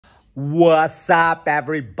What's up,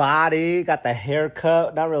 everybody? Got the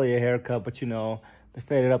haircut. Not really a haircut, but you know, they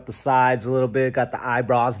faded up the sides a little bit. Got the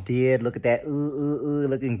eyebrows did. Look at that.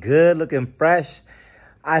 Looking good, looking fresh.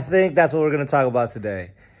 I think that's what we're going to talk about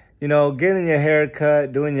today. You know, getting your hair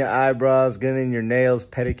cut, doing your eyebrows, getting your nails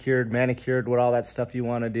pedicured, manicured, what all that stuff you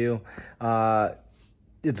want to do.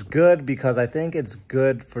 It's good because I think it's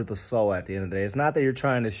good for the soul at the end of the day. It's not that you're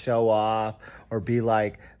trying to show off or be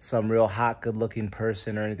like some real hot, good looking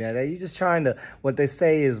person or anything like that. You're just trying to, what they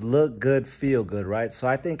say is look good, feel good, right? So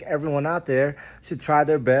I think everyone out there should try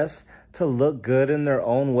their best to look good in their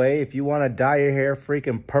own way. If you want to dye your hair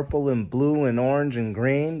freaking purple and blue and orange and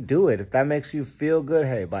green, do it. If that makes you feel good,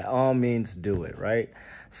 hey, by all means do it, right?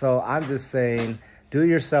 So I'm just saying, do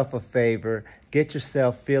yourself a favor, get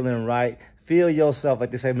yourself feeling right. Feel yourself,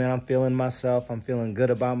 like they say, man, I'm feeling myself. I'm feeling good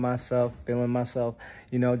about myself, feeling myself.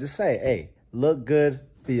 You know, just say, hey, look good,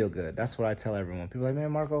 feel good. That's what I tell everyone. People are like,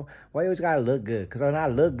 man, Marco, why you always gotta look good? Because when I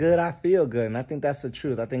look good, I feel good. And I think that's the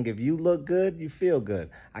truth. I think if you look good, you feel good.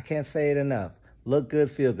 I can't say it enough. Look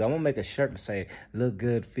good, feel good. I'm gonna make a shirt to say, look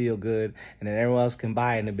good, feel good. And then everyone else can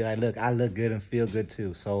buy it and be like, look, I look good and feel good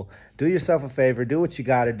too. So do yourself a favor, do what you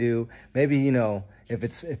gotta do. Maybe, you know,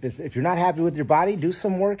 if you're not happy with your body, do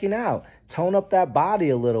some working out. Tone up that body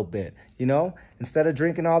a little bit, you know? Instead of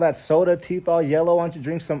drinking all that soda, teeth all yellow, why don't you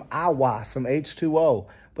drink some agua, some H2O?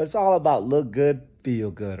 But it's all about look good, feel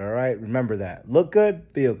good, all right? Remember that. Look good,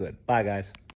 feel good. Bye, guys.